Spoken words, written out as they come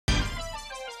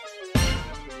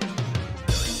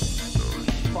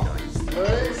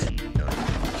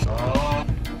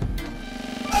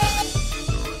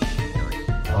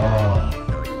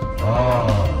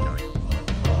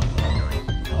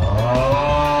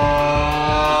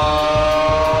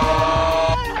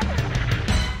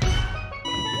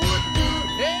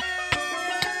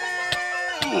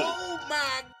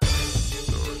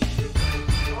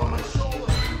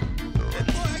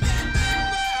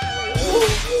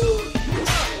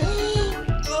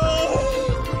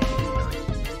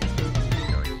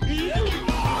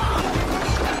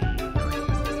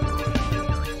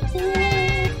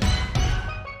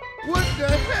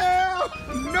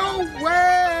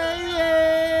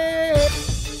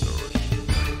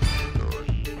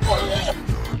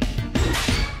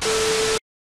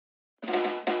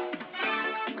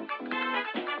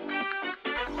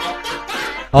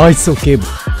Oh, it's okay.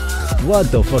 What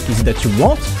the fuck is it that you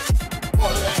want?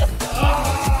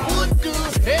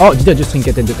 Oh, did I just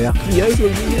trinketed the pair? Yes,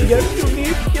 yes.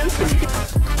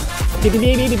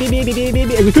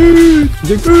 Execute.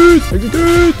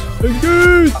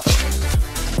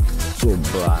 So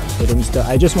bad. Hello, mister.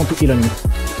 I just want to heal on you.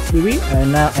 Oui,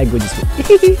 and now I go this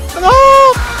way. No!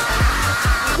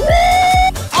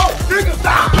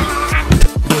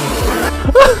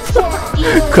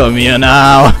 Come here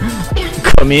now.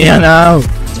 Come here now.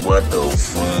 What the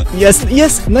fuck? Yes,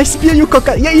 yes. Nice spear, you cock.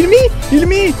 Yeah, heal me. Heal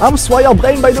me. I'm Swire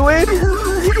Brain, by the way.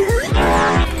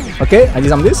 Okay, I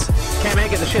disarm this. Can't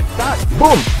make it, the shit's stuck.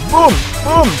 Boom, boom,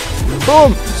 boom,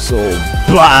 boom. So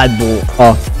bad, bro.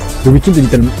 Oh, the wicked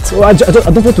little. So I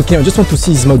don't want to kill him. I just want to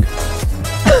see his mug.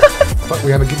 Fuck, we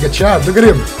gotta get Chad. Look at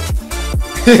him.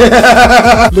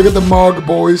 Look at the mug,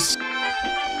 boys.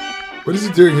 What is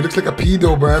he doing? He looks like a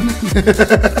pedo, man.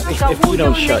 If you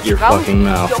don't shut your fucking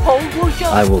mouth,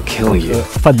 I will kill you.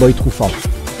 Fat boy, trop fort.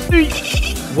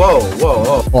 Whoa, whoa,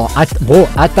 whoa. Oh, bro,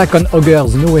 attack on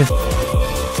ogres, no way.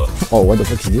 Oh, what the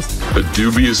fuck is this? A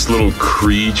dubious little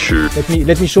creature.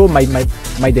 Let me show my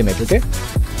damage, okay?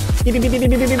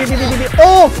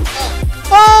 Oh!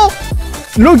 Oh!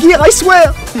 Low gear, I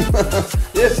swear!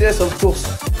 Yes, of course.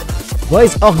 Why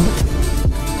is Org?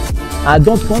 I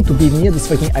don't want to be near these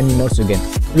fucking animals again.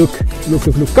 Look.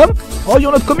 Come! Oh,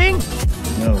 you're not coming?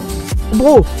 No.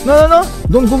 Bro, no.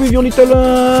 Don't go with your little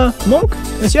monk.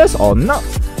 Yes. Oh, no.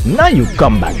 Now you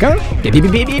come back, huh?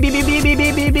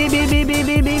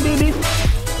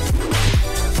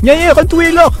 Yeah, run to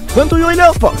healer. Run to your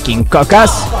healer. Fucking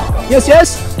cockass. Yes.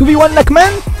 2v1 like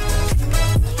man.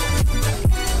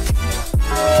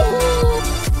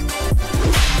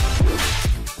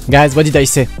 Guys, what did I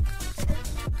say?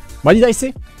 What did I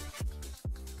say?